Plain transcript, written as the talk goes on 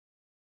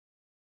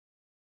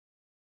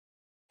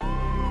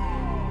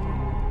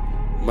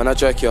When I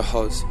jerk your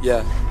hoes,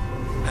 yeah.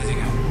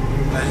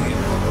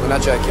 When I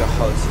jerk your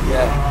hoes,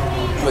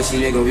 yeah. Pussy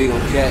nigga, we gon'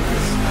 get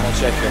this. When I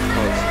jerk your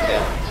hoes,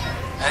 yeah.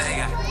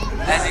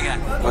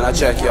 When I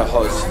jerk your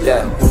hoes,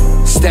 yeah.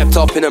 Stepped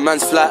up in a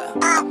man's flat.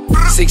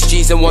 6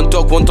 G's and 1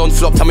 dog, 1 don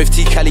flopped. I'm with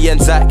T, Cali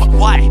and Zach.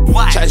 Why?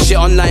 Chatting shit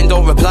online,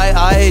 don't reply.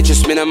 I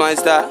just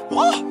minimize that.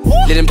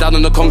 Lit him down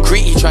on the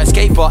concrete, he tried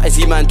skateboard as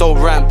he man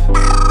don't ramp.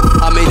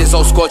 I made his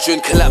whole squadron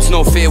collapse,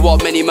 no fear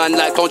what many man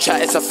like. Don't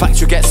chat, it's a fact,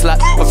 you get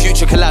slapped. A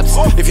future collapse.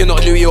 If you're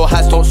not Louis or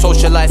Has, don't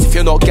socialize. If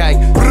you're not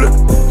gang,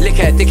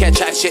 lickhead, dickhead,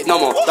 chat shit no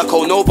more. That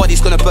cold,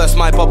 nobody's gonna burst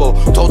my bubble.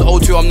 Told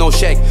O2 I'm no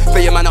shake.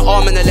 But your man an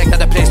arm and a leg that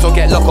the place don't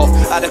get lock off.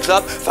 At the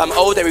club, fam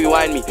old, they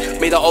rewind me.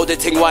 Made the older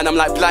ting wine, I'm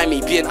like blind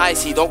me. Being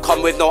icy, don't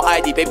come with no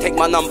ID. Babe, take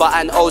my number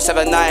and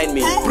 079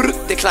 me.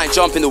 Decline,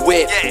 jump in the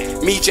whip.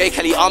 Me, J,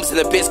 Kelly, arms in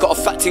the bits. Got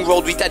a fat ting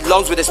rolled, we dead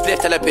lungs with a split.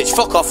 Tell a bitch,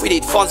 fuck off, we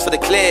need funds for the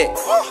clear.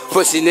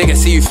 Pussy nigga,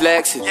 see you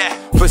flexing.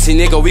 Pussy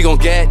nigga, we gon'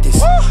 get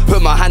this.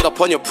 Put my hand up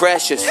on your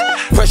precious.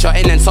 Pressure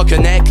in and suck your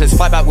necklace.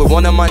 Fight back with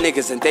one of my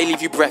niggas and they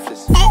leave you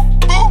breathless.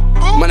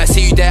 When I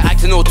see you there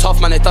acting all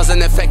tough, man, it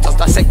doesn't affect us.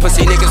 Dissect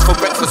pussy niggas for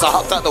breakfast. I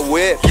hopped out the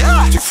whip.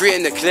 2-3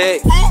 in the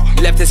click.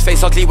 Left his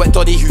face ugly, wet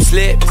doddy who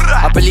slipped.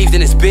 I believed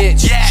in this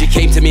bitch. She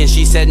came to me and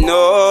she said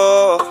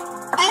no.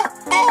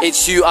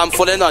 It's you I'm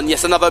falling on.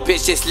 Yes, another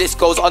bitch, this list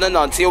goes on and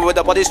on. Till with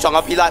the body strong,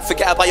 I'll be like,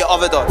 forget about your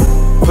other dog.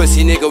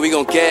 Pussy nigga, we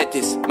gon' get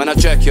this. Man, I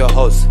jerk your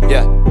hoes,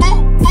 yeah.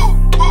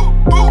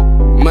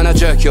 Man, I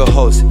jerk your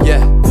hoes,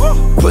 yeah.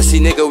 Pussy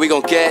nigga, we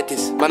gon' get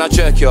this. Man, I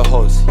jerk your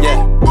hoes,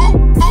 yeah.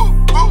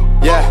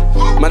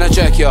 Yeah, man, I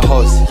jerk your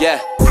hoes,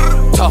 yeah.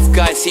 Tough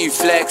guy, see you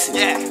flexing.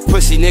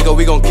 Pussy nigga,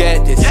 we gon'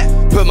 get this.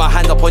 Put my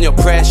hand up on your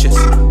precious.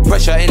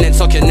 Pressure in and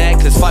suck your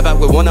necklace. Fight back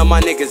with one of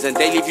my niggas and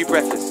they leave you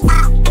breathless.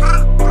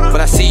 When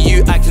I see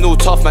you acting all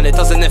tough, man, it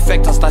doesn't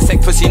affect us.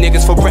 Dissect pussy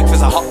niggas for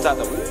breakfast. I hopped out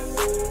the